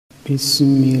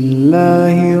بسم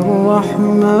الله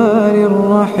الرحمن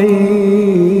الرحيم.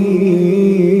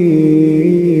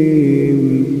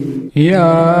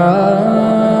 يا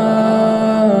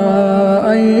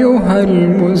أيها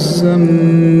المزمل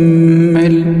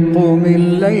قم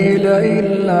الليل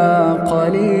إلا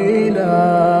قليلا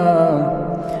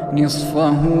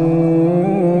نصفه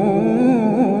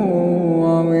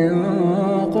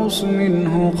وانقص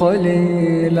منه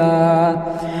قليلا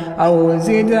أو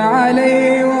زد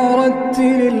عليه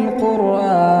ورتل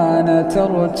القرآن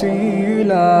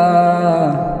ترتيلا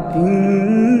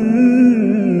إنا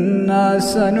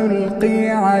سنلقي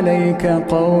عليك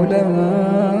قولا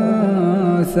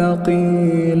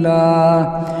ثقيلا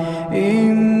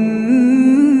إن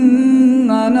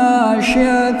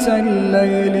ناشئة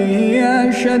الليل هي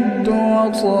أشد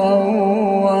وطئا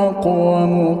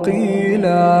وأقوم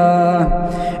قيلا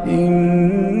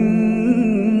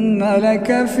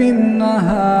لك في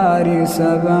النهار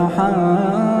سبحا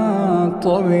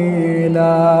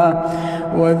طويلا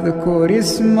واذكر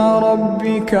اسم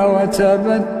ربك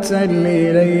وتبتل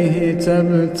إليه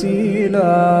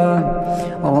تبتيلا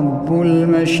رب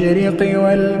المشرق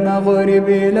والمغرب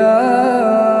لا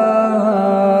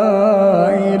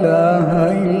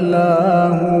إله إلا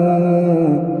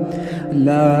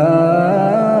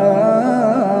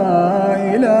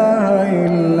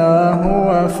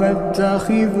هو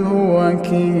فاتخذه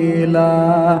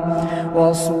وكيلا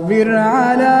واصبر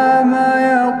على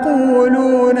ما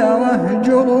يقولون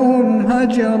واهجرهم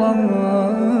هجرا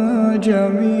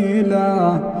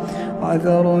جميلا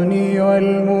وذرني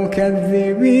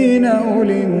والمكذبين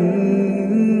أولي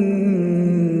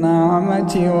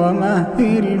النعمة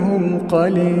ومهلهم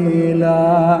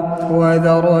قليلا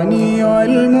وذرني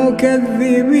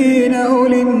والمكذبين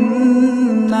أولي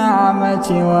النعمة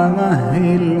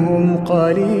ومهلهم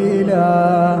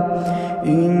قليلا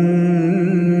إن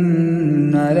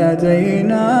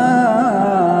لدينا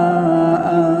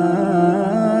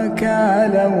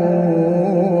أنكالا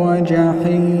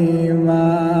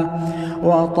وجحيما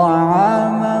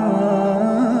وطعاما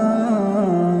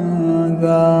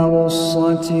ذا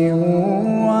غصة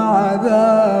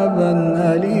وعذابا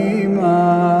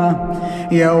أليما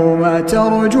يوم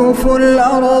ترجف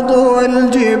الأرض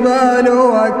والجبال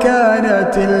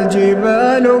وكانت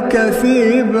الجبال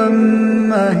كثيبا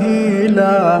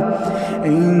مهيلا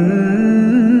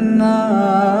إنا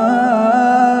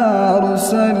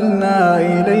أرسلنا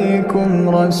إليكم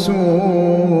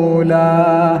رسولا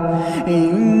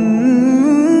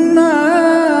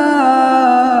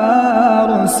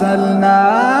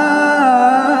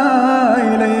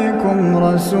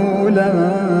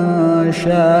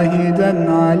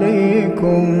شاهدا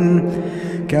عليكم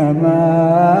كما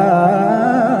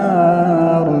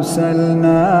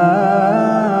أرسلنا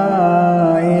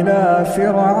إلى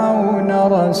فرعون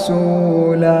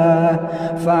رسولا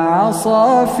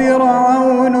فعصى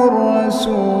فرعون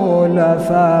الرسول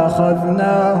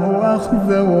فأخذناه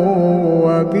أخذا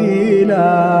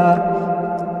وبيلا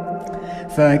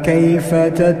فكيف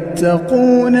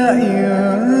تتقون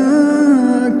إن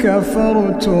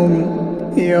كفرتم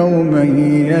يوما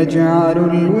يجعل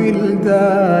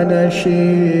الولدان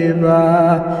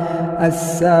شيبا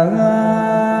السماء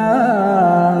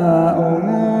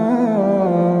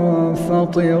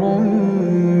منفطر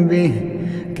به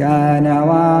كان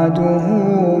وعده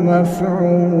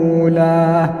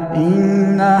مفعولا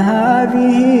إن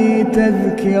هذه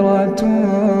تذكرة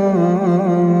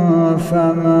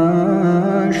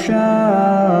فمن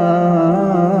شاء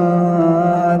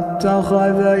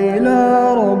اتخذ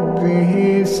إلى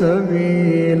ربه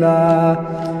سبيلا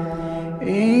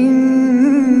إن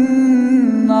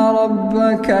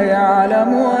ربك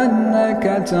يعلم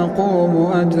أنك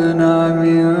تقوم أدنى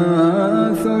من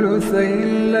ثلثي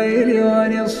الليل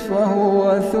ونصفه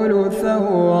وثلثه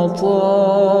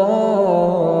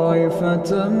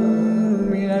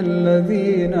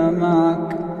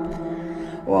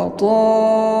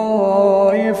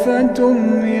وطائفة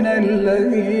من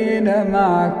الذين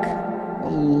معك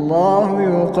والله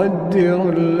يقدر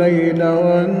الليل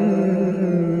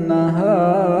والنهار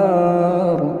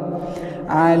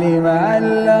علم أن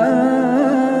لا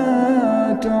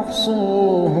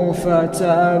تحصوه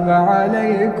فتاب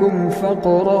عليكم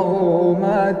فاقرؤوا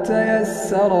ما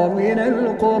تيسر من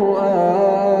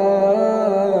القرآن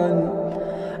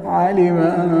علم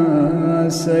أن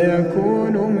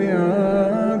سيكون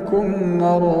منكم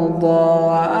مرضى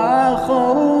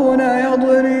وآخرون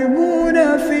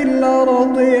يضربون في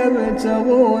الأرض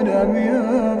يبتغون من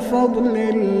فضل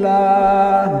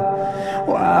الله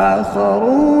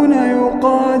وآخرون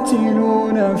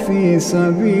يقاتلون في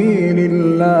سبيل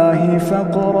الله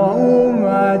فاقرؤوا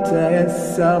ما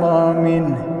تيسر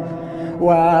منه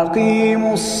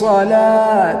وأقيموا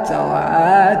الصلاة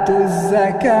وآتوا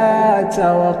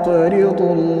الزكاة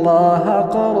وأقرضوا الله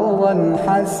قرضا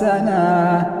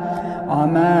حسنا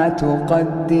وما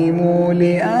تقدموا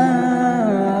لأنفسكم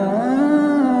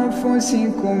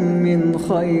من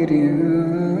خير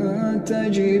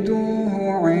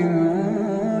تجدوه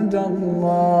عند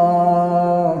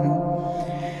الله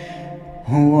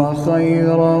هو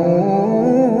خيرا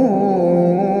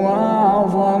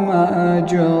وأعظم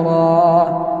أجرا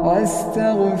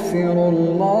واستغفروا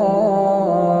الله